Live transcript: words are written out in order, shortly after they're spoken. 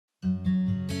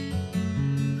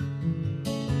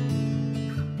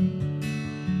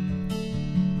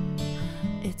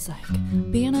It's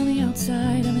like being on the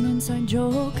outside of an inside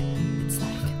joke. It's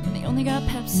like when they only got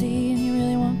Pepsi and you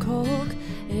really want Coke.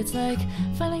 It's like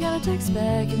finally got a text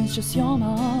back and it's just your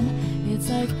mom. It's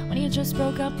like when you just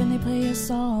broke up and they play a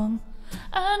song.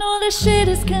 I know this shit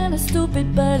is kinda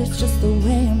stupid, but it's just the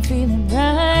way I'm feeling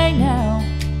right now.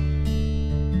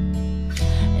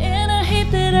 And I hate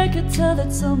that I could tell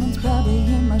that someone's probably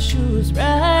in my shoes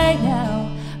right now.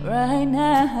 Right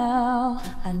now,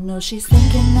 I know she's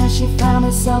thinking that she found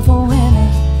herself a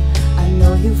winner. I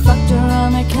know you fucked her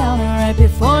on the counter right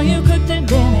before you cooked her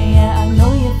dinner. Yeah, I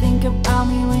know you think about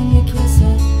me when you kiss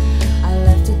her. I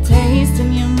left a taste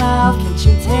in your mouth, can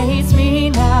she taste me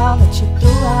now? That you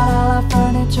threw out all our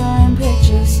furniture and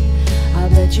pictures. I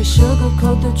bet you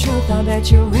sugarcoat the truth, I bet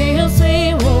you're real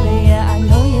sweet with it. Yeah, I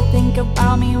know you think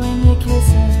about me when you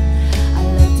kiss her. I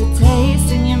left a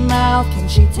taste in your mouth, can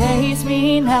she taste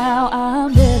me now?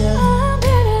 I'm bitter, I'm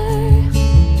bitter,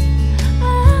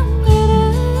 I'm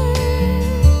bitter.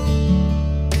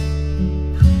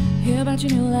 Hear about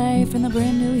your new life and the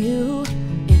brand new you.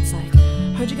 It's like,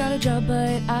 heard you got a job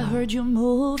but I heard you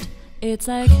moved. It's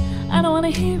like, I don't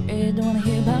wanna hear it, don't wanna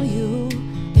hear about you.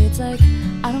 It's like,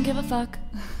 I don't give a fuck.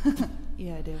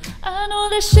 Yeah, I do. I know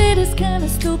this shit is kinda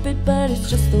stupid, but it's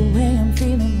just the way I'm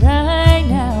feeling right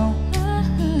now.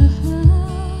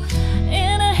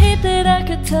 And I hate that I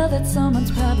could tell that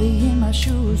someone's probably in my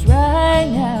shoes right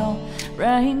now.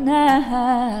 Right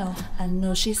now, I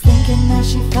know she's thinking that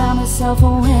she found herself a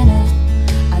winner.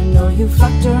 I know you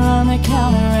fucked her on the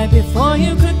counter right before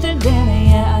you cooked her dinner.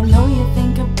 Yeah, I know you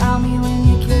think about me when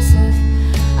you kiss her.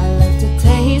 I left a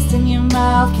taste in your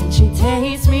mouth, can she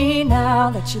taste me now?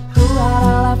 That you threw out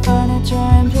all our furniture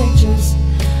and pictures.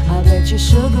 I bet you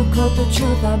sugarcoat the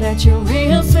truth, I bet you're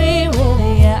real sweet with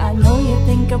it. Yeah, I know you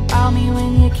think about me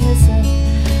when you kiss her.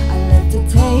 I left a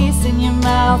taste in your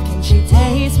mouth, can she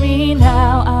taste me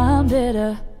now? I'm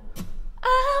bitter,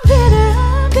 I'm bitter,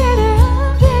 I'm bitter,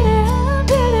 I'm bitter, I'm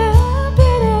bitter, I'm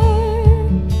bitter.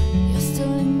 You're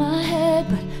still in my head,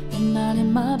 but you're not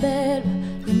in my bed.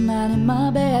 You're not in my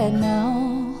bed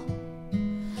now.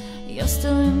 You're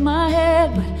still in my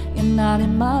head, but you're not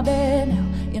in my bed now.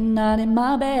 You're not in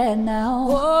my bed now.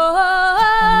 Whoa.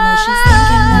 I know she's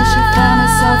thinking that she found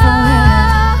herself a winner.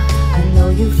 I know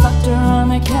you fucked her on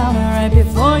the counter right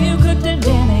before you cooked her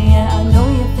dinner. Yeah, I know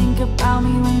you think about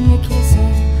me when you kiss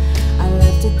her. I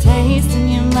left a taste in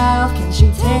your mouth, can she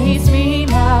taste me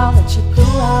now? That you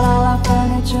threw out all our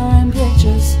furniture and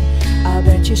pictures. I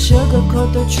bet you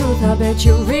sugarcoat the truth, I bet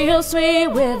you're real sweet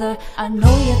with her. I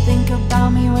know you think about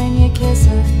me when you kiss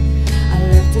her. I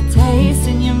left a taste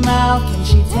in your mouth, can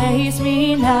she taste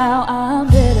me now? I'm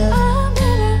bitter.